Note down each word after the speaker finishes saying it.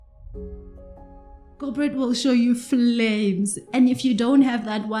Corporate will show you flames. And if you don't have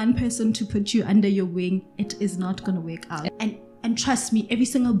that one person to put you under your wing, it is not going to work out. And trust me, every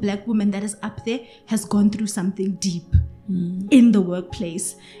single black woman that is up there has gone through something deep in the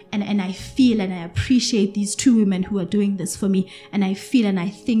workplace. And I feel and I appreciate these two women who are doing this for me. And I feel and I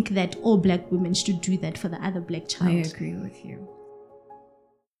think that all black women should do that for the other black child. I agree with you.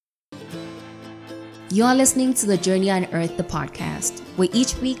 You're listening to the Journey on Earth, the podcast, where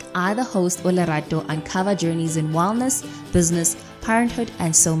each week I, the host, Olerato, uncover journeys in wellness, business, parenthood,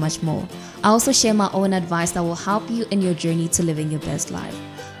 and so much more. I also share my own advice that will help you in your journey to living your best life.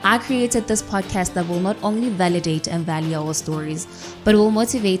 I created this podcast that will not only validate and value our stories, but will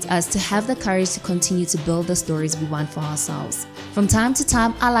motivate us to have the courage to continue to build the stories we want for ourselves. From time to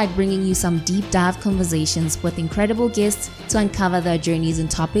time, I like bringing you some deep dive conversations with incredible guests to uncover their journeys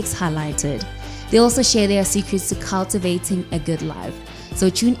and topics highlighted. They also share their secrets to cultivating a good life. So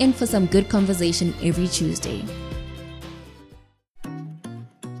tune in for some good conversation every Tuesday.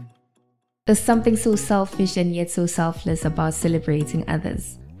 There's something so selfish and yet so selfless about celebrating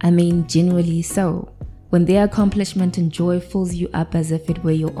others. I mean, genuinely so. When their accomplishment and joy fills you up as if it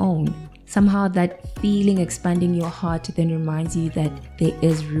were your own, somehow that feeling expanding your heart then reminds you that there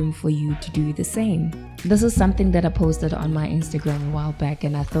is room for you to do the same. This is something that I posted on my Instagram a while back,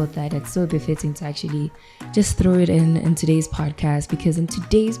 and I thought that it's so befitting to actually just throw it in today's podcast, because in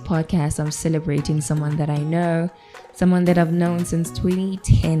today's podcast, I'm celebrating someone that I know, someone that I've known since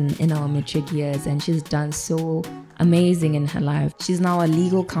 2010 in our matric years, and she's done so amazing in her life. She's now a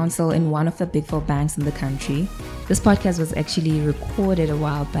legal counsel in one of the big 4 banks in the country. This podcast was actually recorded a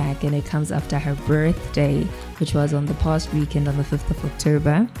while back, and it comes after her birthday, which was on the past weekend on the 5th of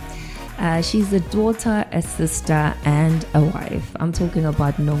October. She's a daughter, a sister, and a wife. I'm talking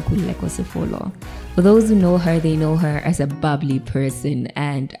about Nonkululeko Sefolo. For those who know her, they know her as a bubbly person,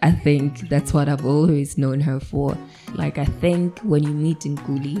 and I think that's what I've always known her for. Like, I think when you meet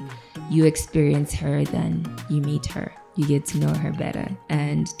Nkuli, you experience her, then you meet her. You get to know her better.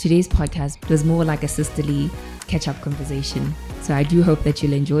 And today's podcast was more like a sisterly catch-up conversation. So I do hope that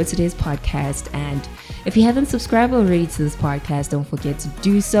you'll enjoy today's podcast. And if you haven't subscribed already to this podcast, don't forget to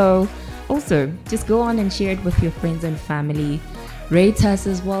do so. Also, just go on and share it with your friends and family. Rate us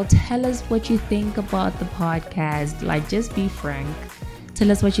as well. Tell us what you think about the podcast. Like, just be frank. Tell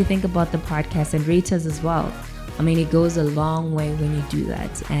us what you think about the podcast and rate us as well. I mean, it goes a long way when you do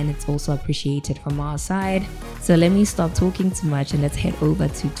that, and it's also appreciated from our side. So let me stop talking too much and let's head over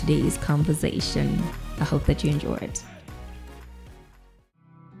to today's conversation. I hope that you enjoy it.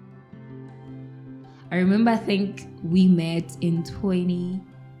 I remember, I think we met in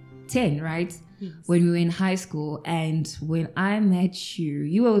 2010, right? Yes. When we were in high school, and when I met you,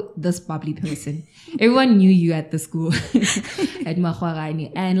 you were this bubbly person. Everyone knew you at the school at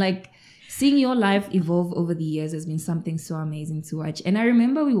Mahwarani, and like, seeing your life evolve over the years has been something so amazing to watch. And I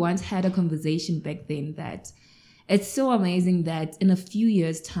remember we once had a conversation back then that it's so amazing that in a few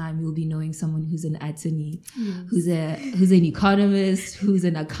years' time, you'll be knowing someone who's an attorney, who's an economist, who's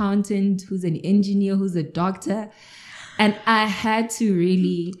an accountant, who's an engineer, who's a doctor. And I had to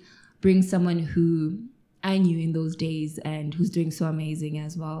really bring someone who I knew in those days and who's doing so amazing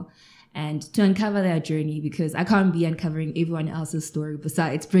as well, and to uncover their journey, because I can't be uncovering everyone else's story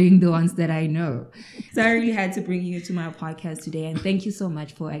besides bringing the ones that I know. So I really had to bring you to my podcast today, and thank you so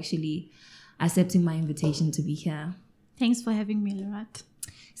much for actually accepting my invitation to be here. Thanks for having me, Lorat.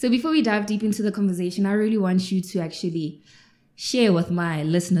 So before we dive deep into the conversation, I really want you to actually share with my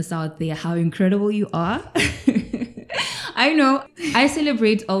listeners out there how incredible you are. I know I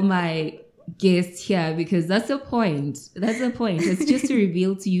celebrate all my guests here because that's the point. It's just to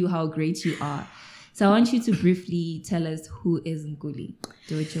reveal to you how great you are. So I want you to briefly tell us who is Nkuli.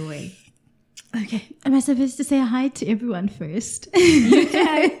 Do it your way. Okay. Am I supposed to say hi to everyone first? You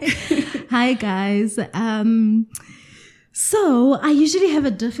can. Hi, guys. So I usually have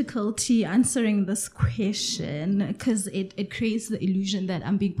a difficulty answering this question because it creates the illusion that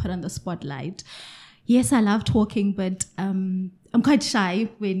I'm being put on the spotlight. Yes, I love talking, but I'm quite shy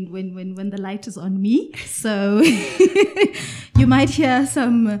when the light is on me. So you might hear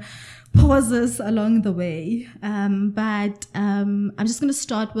some pauses along the way. But I'm just going to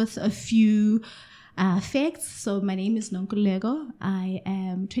start with a few facts. So my name is Nonkululeko. I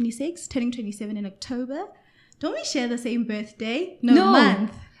am 26, turning 27 in October. Don't we share the same birthday? No.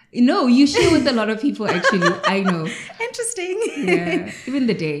 Month. No, you share with a lot of people, actually. I know. Interesting. Yeah, even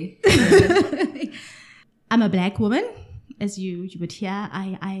the day. I'm a black woman, as you would hear.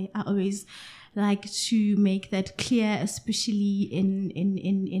 I always like to make that clear, especially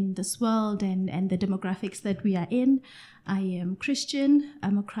in this world and the demographics that we are in. I am Christian.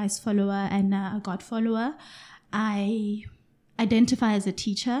 I'm a Christ follower and a God follower. I identify as a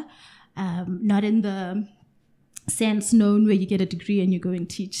teacher, not in the sense known where you get a degree and you go and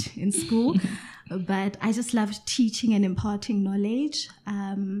teach in school, but I just love teaching and imparting knowledge.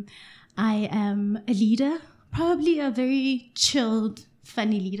 I am a leader, probably a very chilled,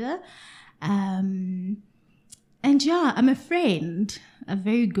 funny leader. And yeah, I'm a friend, a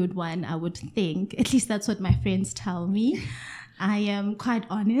very good one, I would think. At least that's what my friends tell me. I am quite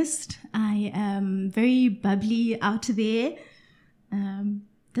honest. I am very bubbly out there.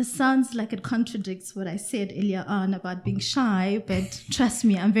 This sounds like it contradicts what I said earlier on about being shy, but trust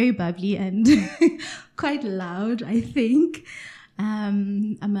me, I'm very bubbly and quite loud, I think.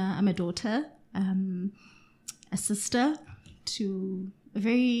 I'm a daughter, a sister to a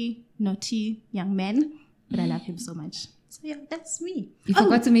very naughty young man, but I love him so much. So yeah, that's me. You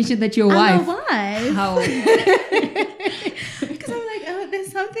forgot to mention that you're a wife. I'm a wife. How? Because I'm like, oh,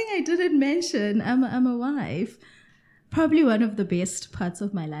 there's something I didn't mention. I'm a wife. Probably one of the best parts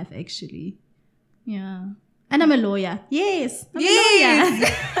of my life, actually. Yeah. And I'm a lawyer. Yes. I'm a lawyer.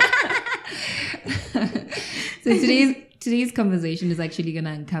 So today's conversation is actually going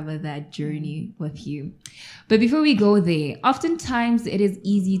to uncover that journey with you. But before we go there, oftentimes it is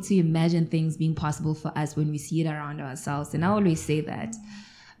easy to imagine things being possible for us when we see it around ourselves. And I always say that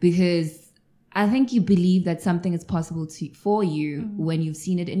because I think you believe that something is possible for you when you've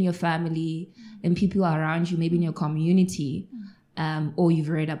seen it in your family and people around you, maybe in your community, or you've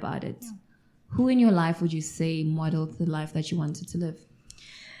read about it. Yeah. Who in your life would you say modeled the life that you wanted to live?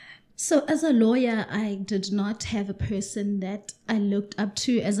 So as a lawyer, I did not have a person that I looked up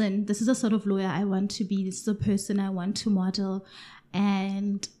to, as in, this is a sort of lawyer I want to be. This is a person I want to model.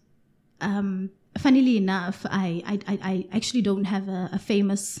 And funnily enough, I actually don't have a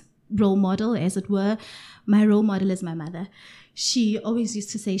famous role model, as it were. My role model is my mother. She always used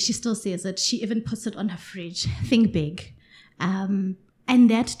to say, she still says it, she even puts it on her fridge, think big. And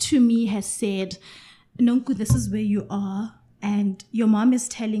that to me has said, Nonku, this is where you are, and your mom is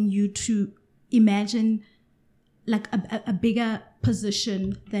telling you to imagine like a bigger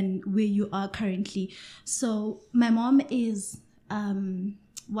position than where you are currently. So my mom is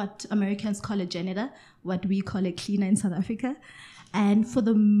what Americans call a janitor, what we call a cleaner in South Africa. And for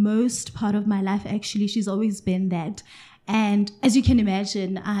the most part of my life, actually, she's always been that. And as you can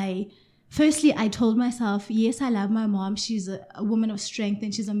imagine, I told myself, yes, I love my mom. She's a woman of strength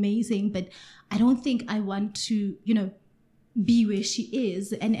and she's amazing, but I don't think I want to, be where she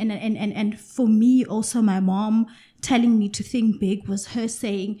is. And for me, also my mom telling me to think big was her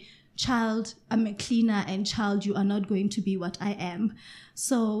saying, child, I'm a cleaner, and child, you are not going to be what I am.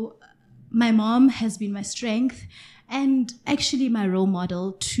 So my mom has been my strength and actually my role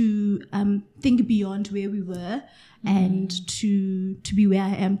model to think beyond where we were and to be where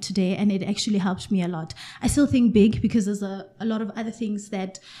I am today. And it actually helped me a lot. I still think big because there's a lot of other things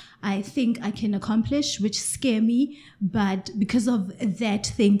that I think I can accomplish, which scare me. But because of that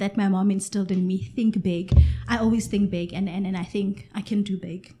thing that my mom instilled in me, think big. I always think big and I think I can do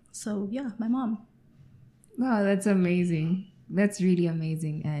big. So yeah, my mom. Wow, that's amazing. That's really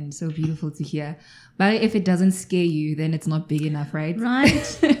amazing and so beautiful to hear. But if it doesn't scare you, then it's not big enough, right?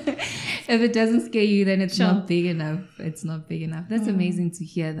 Right. If it doesn't scare you, then it's not big enough. It's not big enough. That's amazing to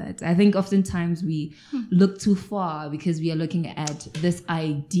hear that. I think oftentimes we look too far because we are looking at this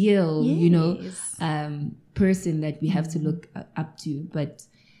ideal, person that we have to look up to. But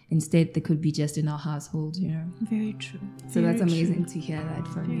instead, they could be just in our household, Very true. So that's amazing to hear that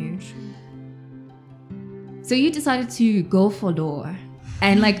from you. So you decided to go for law.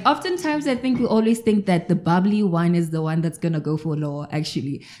 And oftentimes I think we always think that the bubbly one is the one that's going to go for law,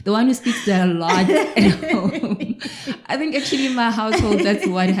 actually. The one who speaks a lot at home. I think actually in my household, that's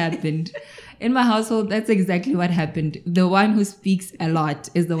what happened. In my household, that's exactly what happened. The one who speaks a lot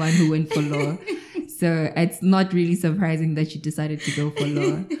is the one who went for law. So it's not really surprising that you decided to go for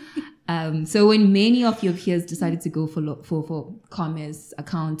law. So when many of your peers decided to go for commerce,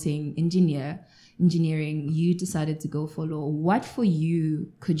 accounting, engineering, you decided to go for law. What for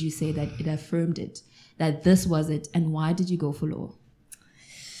you could you say that it affirmed it, that this was it, and why did you go for law?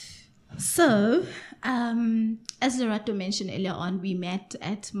 So, as Lerato mentioned earlier on, we met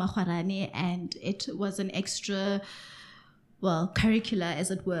at Mahwarane, and it was an extra, curricular,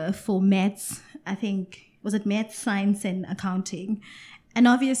 as it were, for maths. I think, was it maths, science, and accounting? And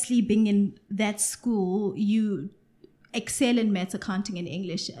obviously, being in that school, you excel in maths, accounting, and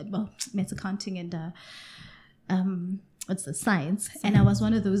English. Maths, accounting, and what's the science, and I was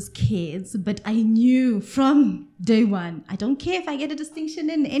one of those kids, but I knew from day one, I don't care if I get a distinction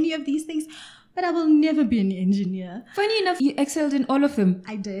in any of these things, but I will never be an engineer. Funny enough, you excelled in all of them.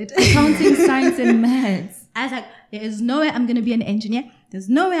 I did. Accounting, science, and maths. I was like, there is no way I'm going to be an engineer. There's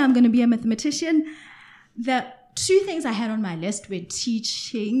no way I'm going to be a mathematician. The two things I had on my list were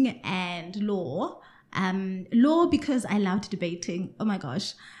teaching and law. Law because I loved debating. Oh my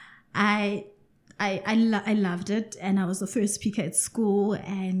gosh. I loved it, and I was the first speaker at school,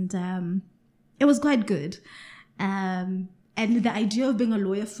 and it was quite good. And the idea of being a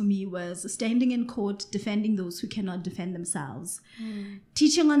lawyer for me was standing in court, defending those who cannot defend themselves.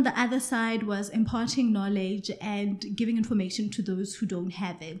 Teaching on the other side was imparting knowledge and giving information to those who don't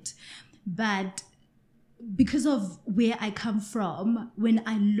have it. But because of where I come from, when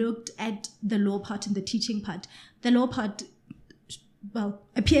I looked at the law part and the teaching part, the law part, well,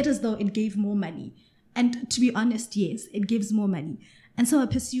 appeared as though it gave more money. And to be honest, yes, it gives more money. And so I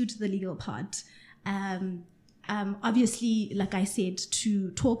pursued the legal part. Obviously, like I said, to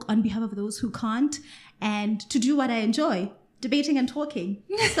talk on behalf of those who can't, and to do what I enjoy, debating and talking.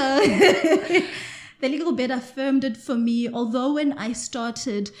 So the legal bit affirmed it for me. Although when I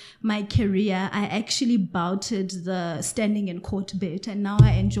started my career, I actually bouted the standing in court bit, and now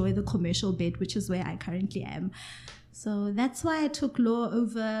I enjoy the commercial bit, which is where I currently am. So that's why I took law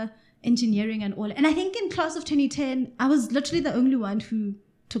over engineering and all. And I think in class of 2010, I was literally the only one who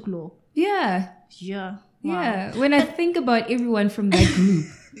took law. Yeah. Wow. Yeah. When I think about everyone from that group.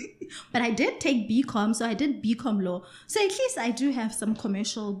 But I did take BCom, so I did BCom law. So at least I do have some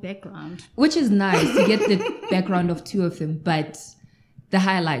commercial background. Which is nice to get the background of two of them. But the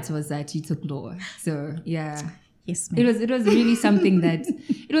highlight was that you took law. So, yeah. Yes, ma'am. It was really something that,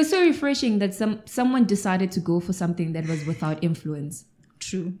 it was so refreshing that someone decided to go for something that was without influence.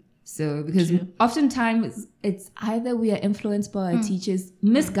 True. So, because oftentimes it's either we are influenced by our teachers,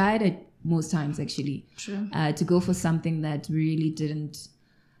 misguided most times actually, to go for something that we really didn't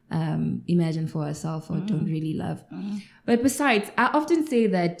imagine for ourselves or don't really love. But besides, I often say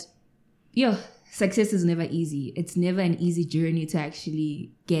that, success is never easy. It's never an easy journey to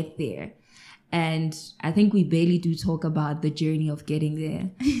actually get there. And I think we barely do talk about the journey of getting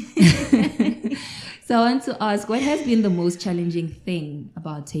there. So I want to ask, what has been the most challenging thing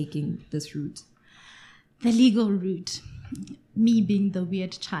about taking this route? The legal route, me being the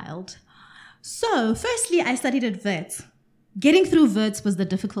weird child. So firstly, I studied at Wits. Getting through Wits was the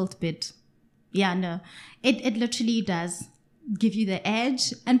difficult bit. Yeah, no, it literally does give you the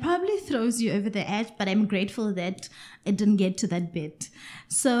edge and probably throws you over the edge, but I'm grateful that it didn't get to that bit.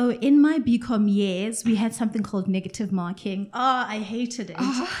 So in my BCom years, we had something called negative marking. Oh, I hated it.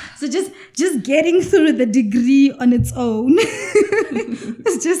 So just getting through the degree on its own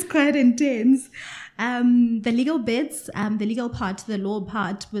was just quite intense. The legal bits, the legal part, the law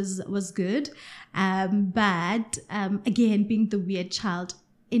part was good. But again, being the weird child,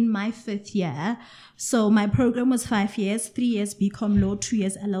 in my 5th year, so my program was 5 years, 3 years BCom law, 2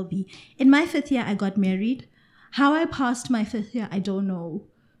 years LLB. In my 5th year, I got married. How I passed my 5th year, I don't know.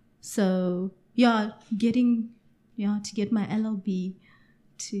 So to get my LLB,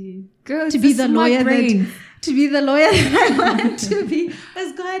 to be the lawyer that I want to be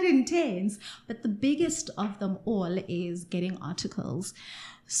was quite intense. But the biggest of them all is getting articles.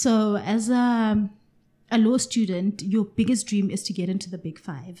 So as a law student, your biggest dream is to get into the Big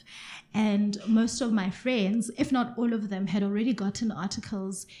Five. And most of my friends, if not all of them, had already gotten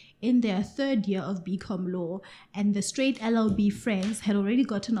articles in their 3rd year of BCom law. And the straight LLB friends had already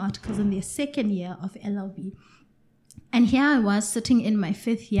gotten articles in their 2nd year of LLB. And here I was sitting in my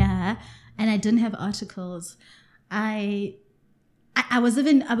 5th year and I didn't have articles. I was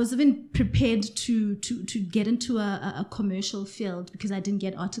even prepared to get into a commercial field because I didn't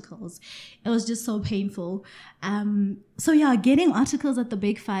get articles. It was just so painful. Getting articles at the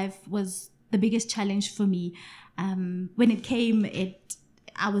Big Five was the biggest challenge for me. When it came,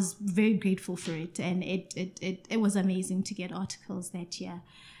 I was very grateful for it, and it was amazing to get articles that year.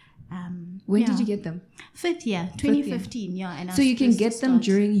 When did you get them? 5th year, 2015. Yeah, and so you can get them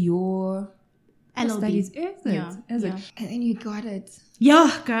during your LLB. Studies. And then you got it.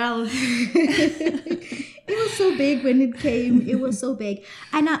 Yeah, girl. It was so big when it came. It was so big.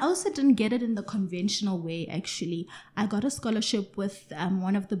 And I also didn't get it in the conventional way, actually. I got a scholarship with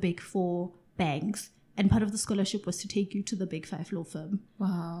one of the Big 4 banks. And part of the scholarship was to take you to the Big 5 law firm.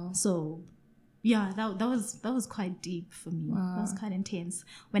 Wow. So, yeah, that was quite deep for me. Wow. That was quite intense.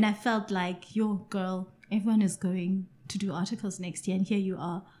 When I felt like, yo, girl, everyone is going to do articles next year. And here you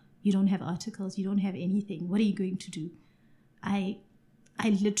are. You don't have articles. You don't have anything. What are you going to do? I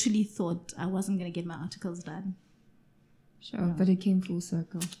literally thought I wasn't going to get my articles done. Sure, but it came full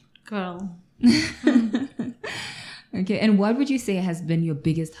circle. Girl. Okay, and what would you say has been your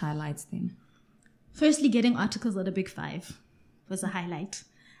biggest highlights then? Firstly, getting articles at the Big Five was a highlight.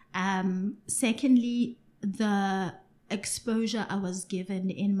 Secondly, the exposure I was given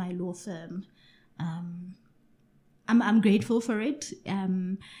in my law firm. I'm grateful for it.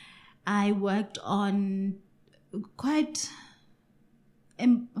 I worked on quite, I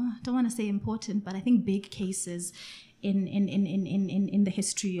don't want to say important, but I think big cases in the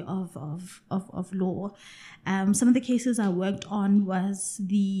history of law. Some of the cases I worked on was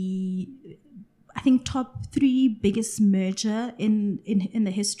I think top 3 biggest merger in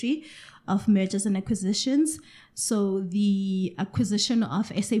the history of mergers and acquisitions. So the acquisition of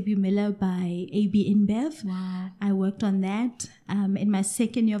SAB Miller by AB InBev. Wow. I worked on that. In my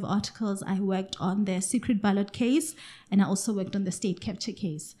second year of articles, I worked on the secret ballot case, and I also worked on the state capture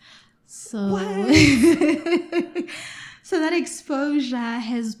case. So, so that exposure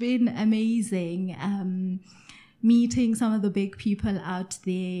has been amazing. Meeting some of the big people out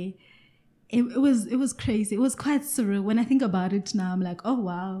there. It was crazy. It was quite surreal. When I think about it now, I'm like, oh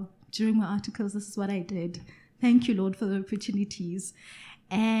wow, during my articles, this is what I did. Thank you, Lord, for the opportunities.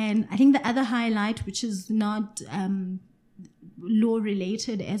 And I think the other highlight, which is not law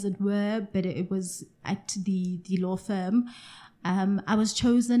related as it were, but it was at the law firm. I was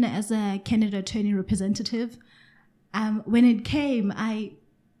chosen as a Canada Attorney Representative. When it came, I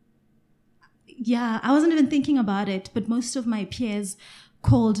wasn't even thinking about it, but most of my peers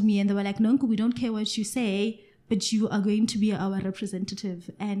called me and they were like, Nonku, we don't care what you say, but you are going to be our representative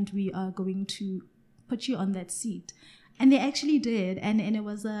and we are going to put you on that seat. And they actually did. And it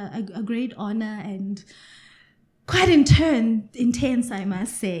was a great honor and quite intense, I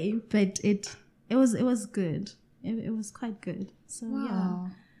must say. But it was good. It was quite good. So wow.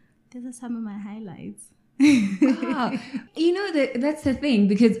 Those are some of my highlights. You know, that's the thing,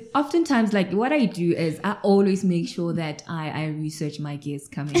 because oftentimes, like, what I do is I always make sure that I research my guests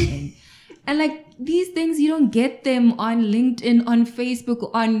coming in. And like these things, you don't get them on LinkedIn, on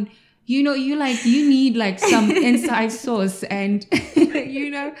Facebook, on, you know, you need like some inside source, and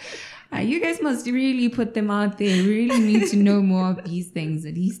you guys must really put them out there. Really need to know more of these things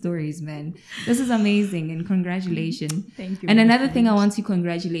and these stories, man. This is amazing, and congratulations. Thank you. And another thing I want to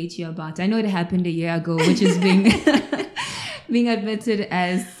congratulate you about, I know it happened a year ago, which is being admitted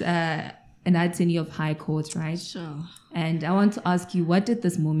as an attorney of High Court, right? Sure. And I want to ask you, what did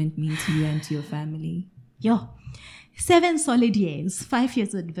this moment mean to you and to your family? 7 solid years, 5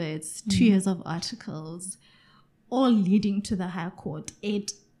 years of adverts, 2 years of articles, all leading to the High Court.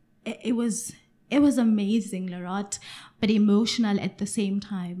 It was amazing, Laurent, but emotional at the same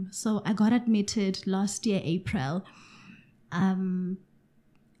time. So I got admitted last year, April. And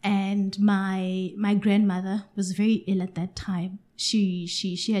my grandmother was very ill at that time. She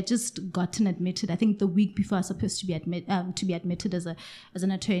had just gotten admitted, I think the week before I was supposed to be admitted as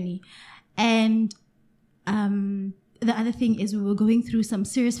an attorney. And the other thing is we were going through some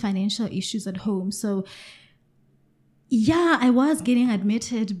serious financial issues at home. So yeah, I was getting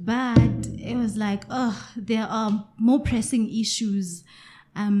admitted, but it was like, there are more pressing issues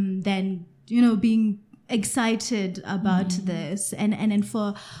than, being excited about this. And then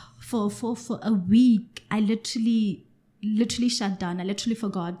for a week, I literally shut down. I literally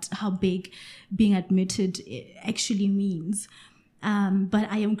forgot how big being admitted actually means. But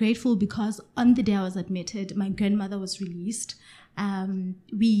I am grateful because on the day I was admitted, my grandmother was released.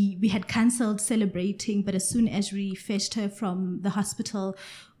 We had cancelled celebrating, but as soon as we fetched her from the hospital,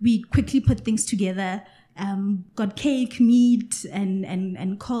 we quickly put things together, got cake, meat,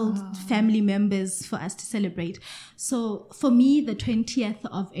 and called family members for us to celebrate. So for me, the 20th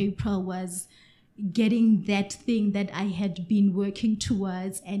of April was getting that thing that I had been working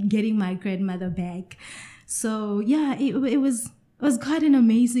towards and getting my grandmother back. So yeah, it was quite an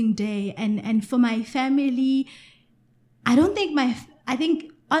amazing day. And for my family, I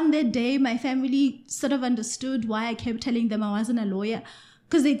think on that day, my family sort of understood why I kept telling them I wasn't a lawyer,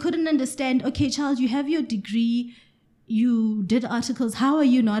 because they couldn't understand, okay, child, you have your degree, you did articles, how are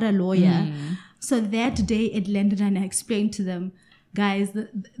you not a lawyer? So that day it landed and I explained to them, guys,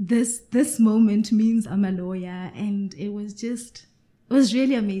 this moment means I'm a lawyer. And it was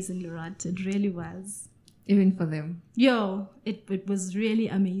really amazing, Laurent. It really was. Even for them. It was really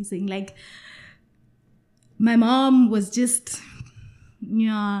amazing. Like, my mom was just,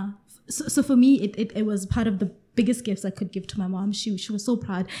 So for me, it was part of the biggest gifts I could give to my mom. She was so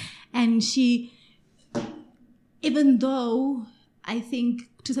proud. And she, even though I think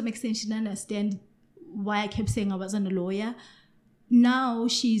to some extent she didn't understand why I kept saying I wasn't a lawyer, now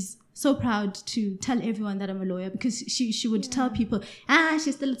she's so proud to tell everyone that I'm a lawyer, because she would tell people,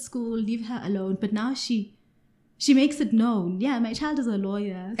 she's still at school, leave her alone. But now she makes it known. Yeah, my child is a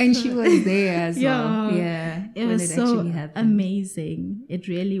lawyer. And she was there as well. Yeah. It was so amazing. It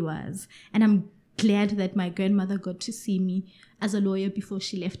really was. And I'm glad that my grandmother got to see me as a lawyer before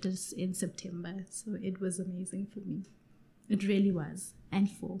she left us in September. So it was amazing for me. It really was.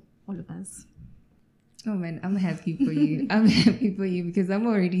 And for all of us. Oh man, I'm happy for you. I'm happy for you because I'm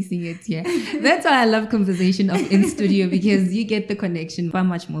already seeing it here. That's why I love conversation of in studio, because you get the connection far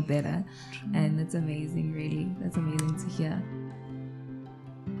much more better. And that's amazing, really. That's amazing to hear.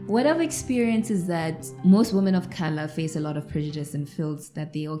 What I've experienced is that most women of color face a lot of prejudice in fields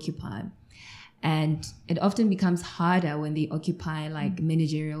that they occupy. And it often becomes harder when they occupy like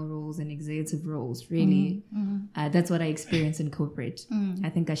managerial roles and executive roles, really. That's what I experienced in corporate. I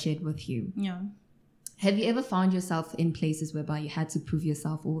think I shared with you. Yeah. Have you ever found yourself in places whereby you had to prove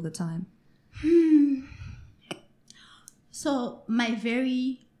yourself all the time? So my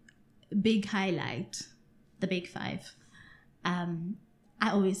very big highlight, the big five, I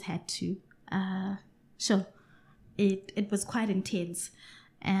always had to. Sure, it was quite intense.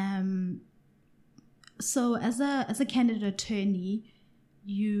 So as a candidate attorney,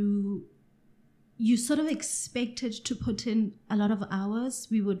 you sort of expected to put in a lot of hours.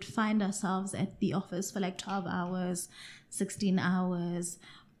 We would find ourselves at the office for like 12 hours, 16 hours.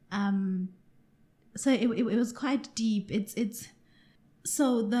 So it was quite deep.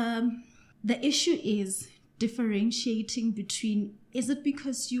 So the issue is differentiating between, is it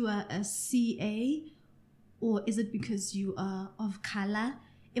because you are a CA or is it because you are of color?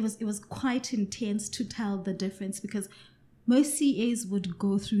 It was quite intense to tell the difference, because most CAs would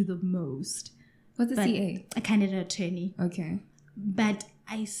go through the most. What's a CA? A candidate attorney. Okay. But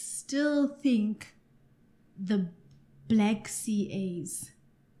I still think the black CAs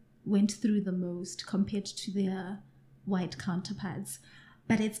went through the most compared to their white counterparts.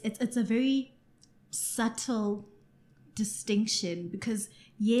 But it's a very subtle distinction, because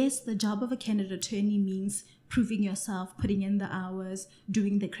yes, the job of a candidate attorney means proving yourself, putting in the hours,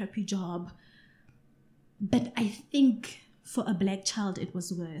 doing the crappy job. But I think for a black child it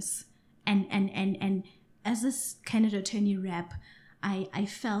was worse. And as this candidate attorney rep, I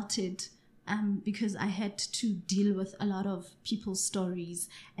felt it because I had to deal with a lot of people's stories,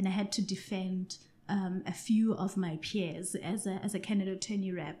 and I had to defend a few of my peers as a candidate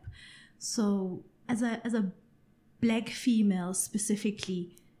attorney rep. So as a black female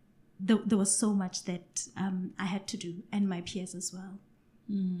specifically, there was so much that I had to do, and my peers as well.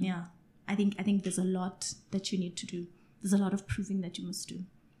 Yeah, I think there's a lot that you need to do. There's a lot of proving that you must do.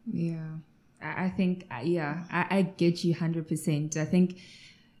 Yeah, I think, I get you 100%. I think,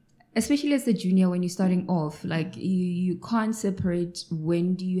 especially as a junior, when you're starting off, like you can't separate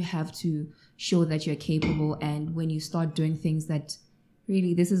when do you have to show that you're capable and when you start doing things that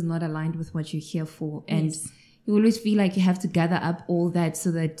really this is not aligned with what you're here for. And you always feel like you have to gather up all that so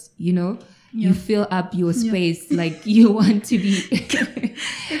that, you fill up your space like you want to be.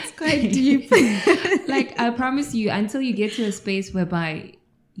 It's quite deep. Like, I promise you, until you get to a space whereby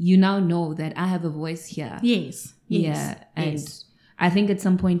you now know that I have a voice here. Yes. Yeah. And I think at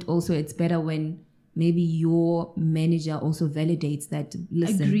some point also it's better when maybe your manager also validates that.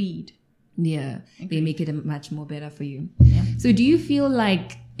 Listen. Agreed. Yeah. Agreed. They make it much more better for you. Yeah. So do you feel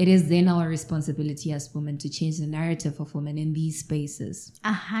like it is then our responsibility as women to change the narrative of women in these spaces?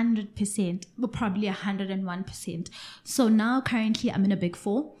 100%, well, probably 101%. So now currently I'm in a Big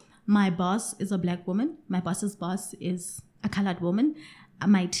Four. My boss is a black woman. My boss's boss is a colored woman.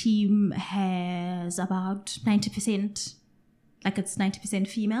 My team has about 90%, like it's 90%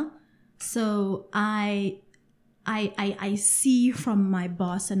 female. So I see from my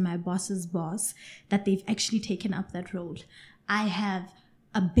boss and my boss's boss that they've actually taken up that role. I have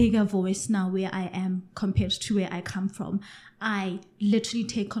a bigger voice now where I am compared to where I come from. I literally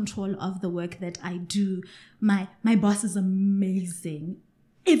take control of the work that I do. My boss is amazing.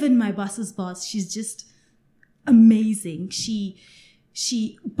 Even my boss's boss, she's just amazing.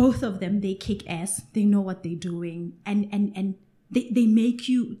 She both of them, they kick ass. They know what they're doing. And they make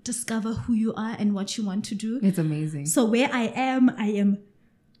you discover who you are and what you want to do. It's amazing. So where I am,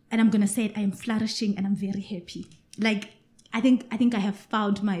 and I'm going to say it, I am flourishing and I'm very happy. Like, I think I have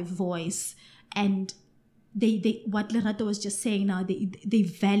found my voice, and they what Lerato was just saying now, they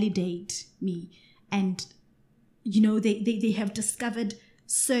validate me, and they have discovered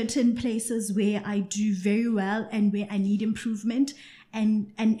certain places where I do very well and where I need improvement,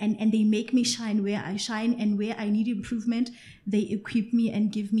 and they make me shine where I shine, and where I need improvement, they equip me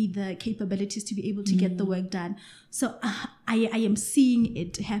and give me the capabilities to be able to get the work done. So I am seeing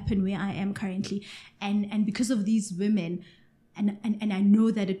it happen where I am currently, and because of these women, and I know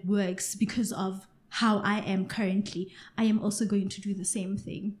that it works because of how I am currently, I am also going to do the same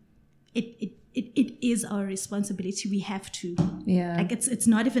thing. It is our responsibility. We have to. Yeah. Like it's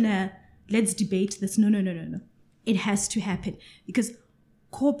not even a let's debate this. No. It has to happen because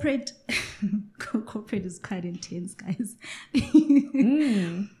corporate is quite intense, guys.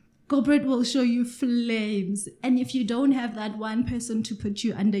 Corporate will show you flames, and if you don't have that one person to put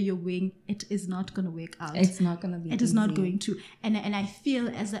you under your wing, it is not going to work out. It's not going to be. It is not going to. And I feel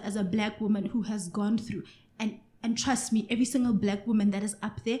as a Black woman who has gone through, and trust me, every single Black woman that is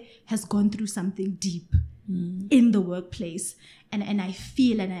up there has gone through something deep in the workplace. And I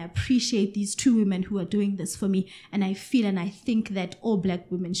feel and I appreciate these two women who are doing this for me. And I feel and I think that all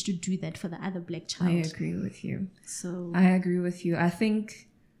Black women should do that for the other Black child. I agree with you. So I agree with you. I think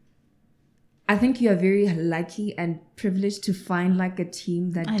you are very lucky and privileged to find like a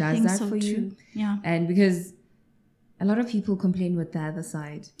team that does that for you. Yeah. And because a lot of people complain with the other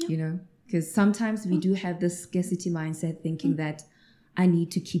side, you know, because sometimes we do have this scarcity mindset thinking that I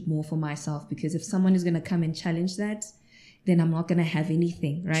need to keep more for myself, because if someone is going to come and challenge that, then I'm not going to have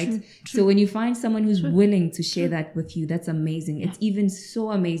anything, right? True. So when you find someone who's willing to share that with you, that's amazing. It's even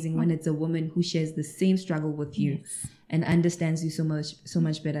so amazing when it's a woman who shares the same struggle with you and understands you so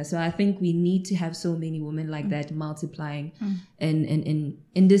much better. So I think we need to have so many women like that multiplying in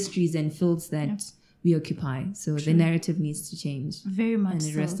industries and fields that we occupy. So the narrative needs to change. Very much and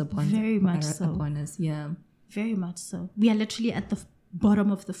it rests upon us. Yeah. Very much so. We are literally at the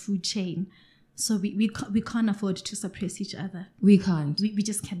bottom of the food chain. So we can't afford to suppress each other. We can't. We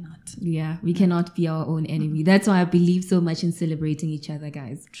just cannot. Yeah, we cannot be our own enemy. That's why I believe so much in celebrating each other,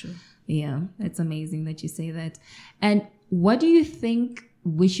 guys. True. Yeah, it's amazing that you say that. And what do you think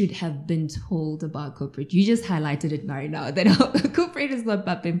we should have been told about corporate? You just highlighted it right now, that corporate is not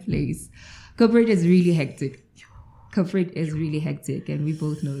up in place. Corporate is really hectic. Corporate is really hectic, and we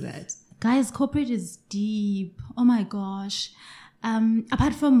both know that. Guys, corporate is deep. Oh my gosh.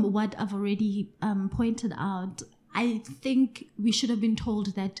 Apart from what I've already pointed out, I think we should have been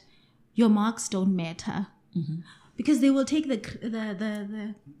told that your marks don't matter, because they will take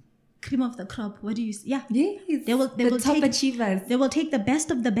the cream of the crop. What do you say? Yeah, yes. They will top take achievers. They will take the best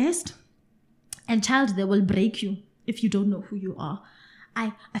of the best, and child, they will break you if you don't know who you are.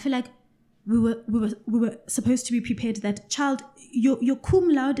 I feel like we were supposed to be prepared that child, your cum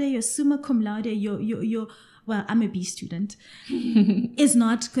laude, your summa cum laude, your well, I'm a B student, is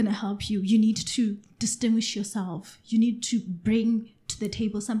not going to help you. You need to distinguish yourself. You need to bring to the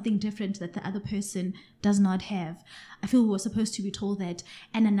table something different that the other person does not have. I feel we're supposed to be told that.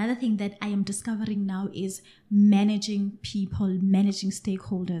 And another thing that I am discovering now is managing people, managing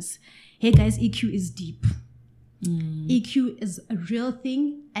stakeholders. Hey guys, EQ is deep. EQ is a real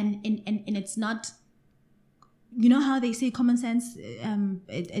thing, and it's not, you know how they say common sense,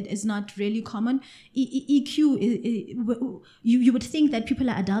 it is not really common. EQ, you would think that people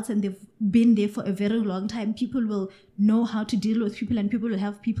are adults and they've been there for a very long time. People will know how to deal with people and people will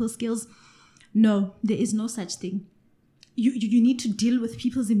have people skills. No, there is no such thing. You need to deal with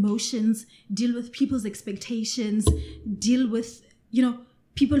people's emotions, deal with people's expectations, deal with,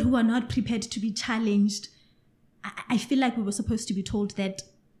 people who are not prepared to be challenged. I feel like we were supposed to be told that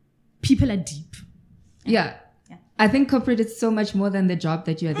people are deep. Yeah. I think corporate is so much more than the job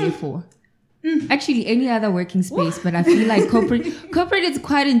that you're there for. Actually, any other working space, but I feel like corporate is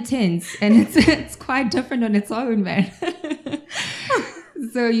quite intense, and it's quite different on its own, man.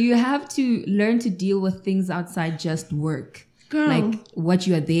 So you have to learn to deal with things outside just work. Girl. Like what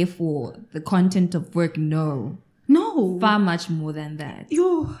you are there for, the content of work, no. Far much more than that.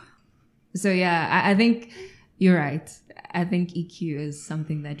 So yeah, I think you're right. I think EQ is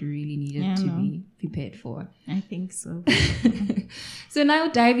something that you really needed to be prepared for. I think so. So now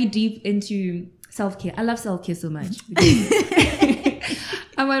diving deep into self-care. I love self-care so much.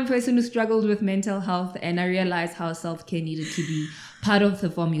 I'm one person who struggled with mental health, and I realized how self-care needed to be part of the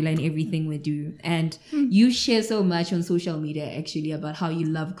formula in everything we do. And you share so much on social media actually about how you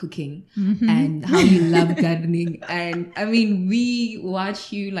love cooking and how you love gardening. And I mean, we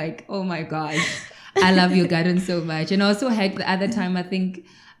watch you like, oh my gosh, I love your garden so much. And I also had the other time, I think,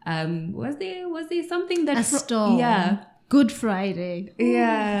 was there something that... A store. Yeah. Good Friday.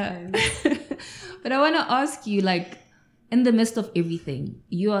 Yeah. But I want to ask you, like, in the midst of everything,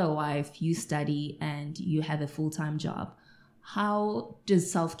 you are a wife, you study, and you have a full-time job. How does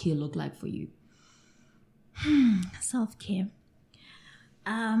self-care look like for you? Self-care.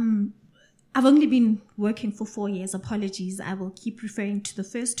 I've only been working for 4 years. Apologies. I will keep referring to the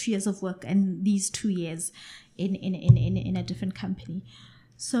first 2 years of work and these 2 years in a different company.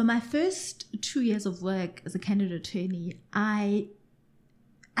 So my first 2 years of work as a candidate attorney, I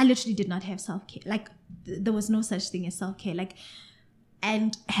literally did not have self-care. Like, there was no such thing as self-care. Like,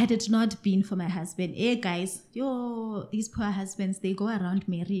 and had it not been for my husband, guys, these poor husbands, they go around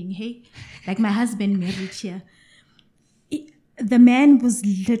marrying, hey? Like, my husband married here. The man was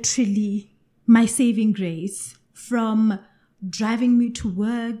literally my saving grace, from driving me to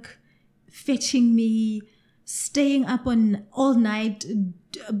work, fetching me, staying up on all night,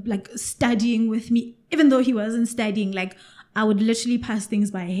 like studying with me, even though he wasn't studying. Like, I would literally pass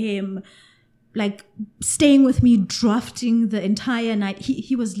things by him, like staying with me, drafting the entire night.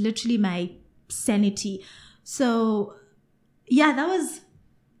 He was literally my sanity. So yeah, that was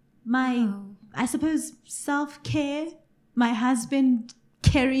my, I suppose, self-care. My husband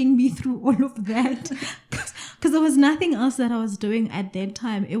carrying me through all of that, because there was nothing else that I was doing at that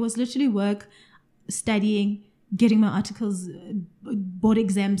time. It was literally work, studying, getting my articles, board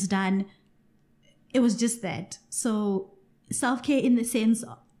exams done. It was just that. So self-care in the sense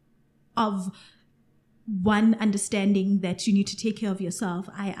of one, understanding that you need to take care of yourself.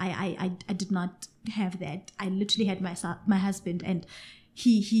 I did not have that. I literally had my husband, and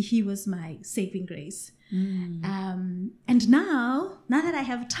he was my saving grace. And now that I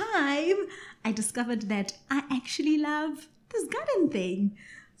have time, I discovered that I actually love this garden thing.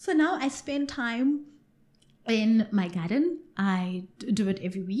 So now I spend time in my garden. I do it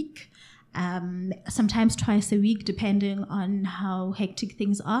every week, sometimes twice a week, depending on how hectic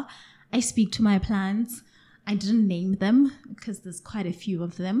things are. I speak to my plants. I didn't name them because there's quite a few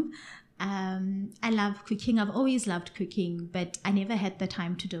of them. I love cooking. I've always loved cooking, but I never had the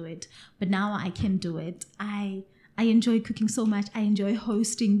time to do it. But now I can do it. I enjoy cooking so much. I enjoy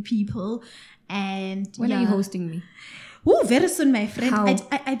hosting people. And when are you hosting me? Oh, very soon, my friend. How?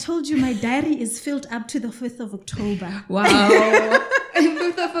 I told you my diary is filled up to the 5th of October. Wow.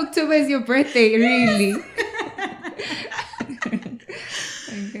 5th of October is your birthday, really?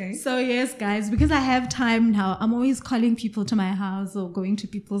 Okay. So yes, guys, because I have time now, I'm always calling people to my house or going to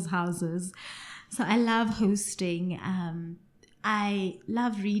people's houses. So I love hosting. I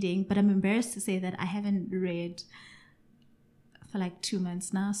love reading, but I'm embarrassed to say that I haven't read for like 2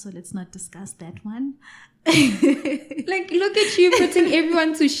 months now. So let's not discuss that one. Like, look at you putting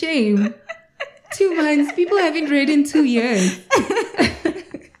everyone to shame. 2 months. People haven't read in 2 years.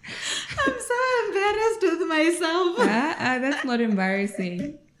 I'm so embarrassed with myself. That's not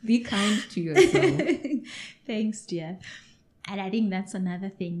embarrassing. Be kind to yourself. Thanks, dear. And I think that's another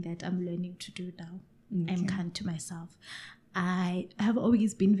thing that I'm learning to do now. Okay. I'm kind to myself. I have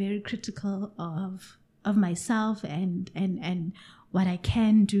always been very critical of myself and what I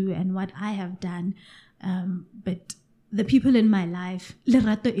can do and what I have done. But the people in my life,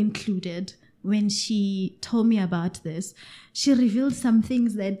 Lerato included, when she told me about this, she revealed some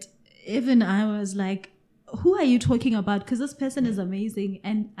things that even I was like, who are you talking about? Because this person is amazing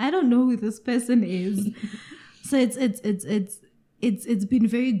and I don't know who this person is. So it's been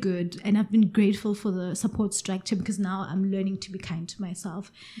very good, and I've been grateful for the support structure, because now I'm learning to be kind to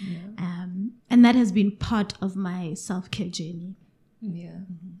myself. Yeah. And that has been part of my self-care journey. Yeah.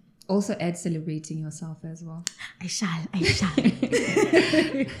 Mm-hmm. Also add celebrating yourself as well. I shall.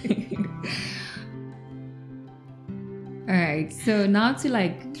 All right. So now to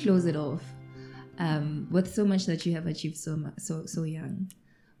like close it off, with so much that you have achieved so young,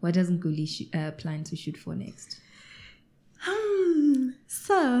 what does Nkuli plan to shoot for next?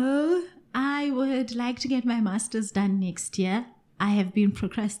 So I would like to get my master's done next year. I have been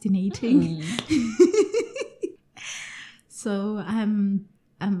procrastinating. So I'm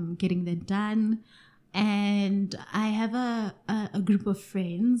getting that done. And I have a group of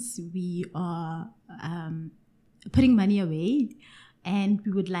friends. We are putting money away, and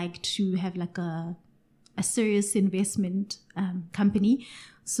we would like to have like a serious investment company.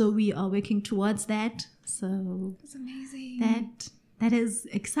 So we are working towards that. So that's amazing. That is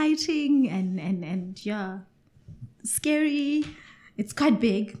exciting and yeah, scary. It's quite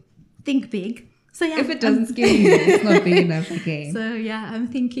big. Think big. So yeah, if it doesn't scare you, it's not big enough. Okay. So yeah, I'm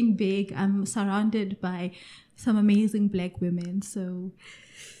thinking big. I'm surrounded by some amazing Black women. So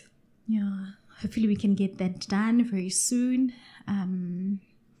yeah, hopefully we can get that done very soon. And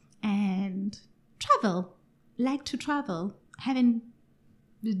travel. Like to travel. Haven't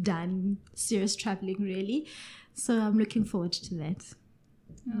done serious traveling really. So I'm looking forward to that.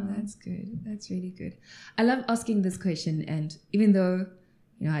 Oh, that's good. That's really good. I love asking this question, and even though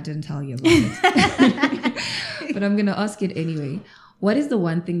I didn't tell you about it, but I'm going to ask it anyway. What is the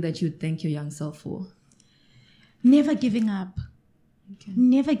one thing that you'd thank your young self for? Never giving up. Okay.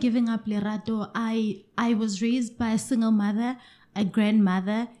 Never giving up, Lerato. I was raised by a single mother, a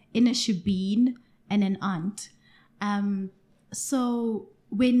grandmother, in a shebeen, and an aunt. So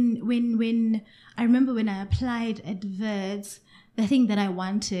when I remember when I applied at Wits, the thing that I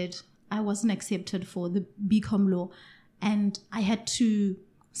wanted, I wasn't accepted for, the BCom law, and I had to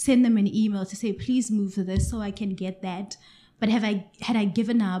send them an email to say, please move to this so I can get that. But had I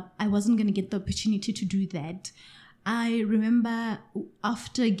given up, I wasn't going to get the opportunity to do that. I remember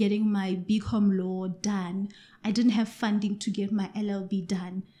after getting my BCom law done, I didn't have funding to get my LLB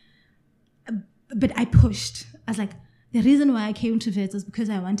done. But I pushed. I was like, the reason why I came to Wits is because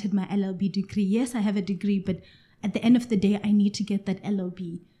I wanted my LLB degree. Yes, I have a degree, but at the end of the day, I need to get that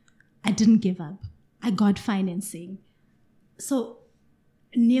LLB. I didn't give up. I got financing. So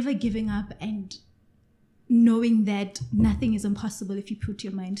never giving up and knowing that nothing is impossible if you put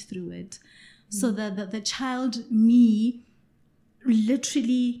your mind through it. So the child me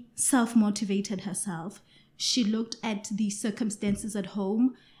literally self-motivated herself. She looked at the circumstances at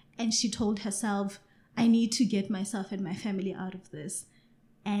home and she told herself, I need to get myself and my family out of this.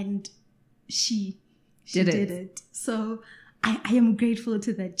 And she did it. So I am grateful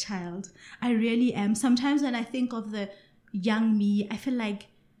to that child. I really am. Sometimes when I think of the young me, I feel like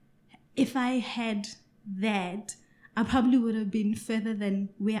if I had that, I probably would have been further than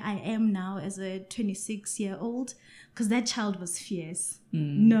where I am now as a 26-year-old, because that child was fierce.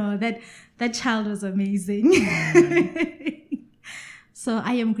 No, that child was amazing. So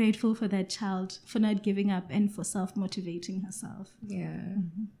I am grateful for that child, for not giving up and for self-motivating herself. Yeah.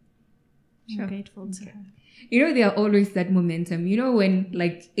 Mm-hmm. I'm grateful to her. You know, there are always that momentum. You know, when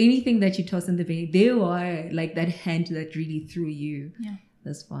like anything that you toss in the bay, they are like that hand that really threw you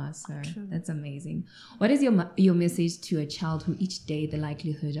this far. So that's amazing. What is your message to a child who each day the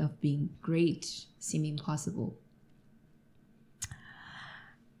likelihood of being great seem impossible?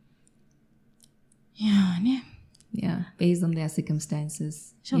 Yeah, based on their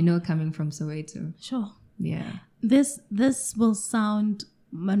circumstances. Sure. You know, coming from Soweto. Sure. Yeah. This will sound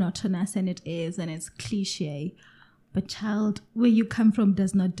monotonous, and it is, and it's cliche, but child, where you come from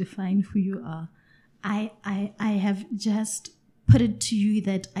does not define who you are. I have just put it to you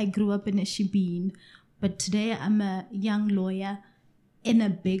that I grew up in a shebeen, but today I'm a young lawyer in a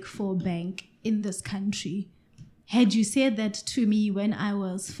Big Four bank in this country. Had you said that to me when I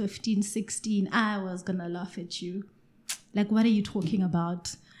was 15, 16, I was gonna laugh at you. Like, what are you talking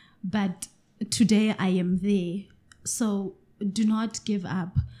about? But today I am there. So do not give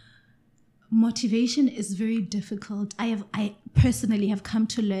up. Motivation is very difficult. I personally have come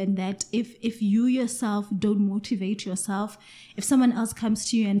to learn that if you yourself don't motivate yourself, if someone else comes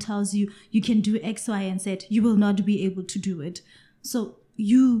to you and tells you you can do X, Y, and Z, you will not be able to do it. So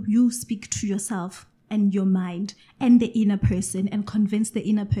you speak to yourself and your mind and the inner person and convince the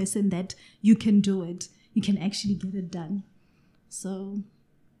inner person that you can do it. You can actually get it done. So,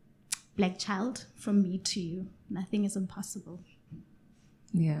 black child, from me to you, nothing is impossible.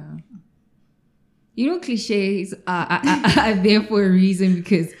 Yeah. You know, cliches are there for a reason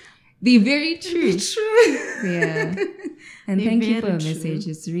because they're very true. Yeah. And thank you for your message.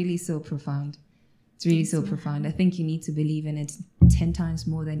 It's really so profound. It's really so profound. I think you need to believe in it 10 times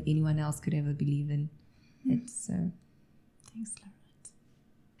more than anyone else could ever believe in it. So, thanks, Laura.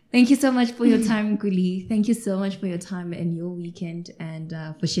 Thank you so much for your time, Nkuli. Thank you so much for your time and your weekend and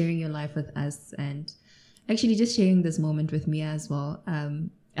for sharing your life with us and actually just sharing this moment with me as well.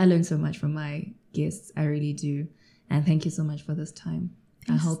 I learned so much from my guests. I really do. And thank you so much for this time.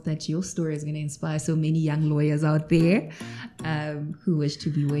 Thanks. I hope that your story is going to inspire so many young lawyers out there who wish to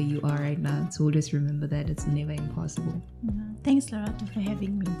be where you are right now. So always remember that it's never impossible. Thanks, Loretta, for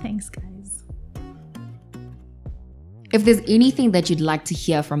having me. Thanks, guys. If there's anything that you'd like to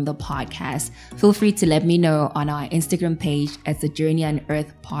hear from the podcast, feel free to let me know on our Instagram page at the Journey on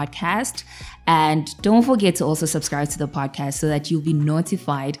Earth podcast. And don't forget to also subscribe to the podcast so that you'll be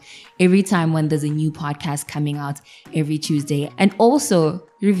notified every time when there's a new podcast coming out every Tuesday. And also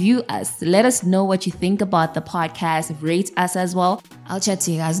review us. Let us know what you think about the podcast. Rate us as well. I'll chat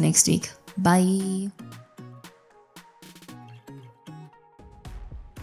to you guys next week. Bye.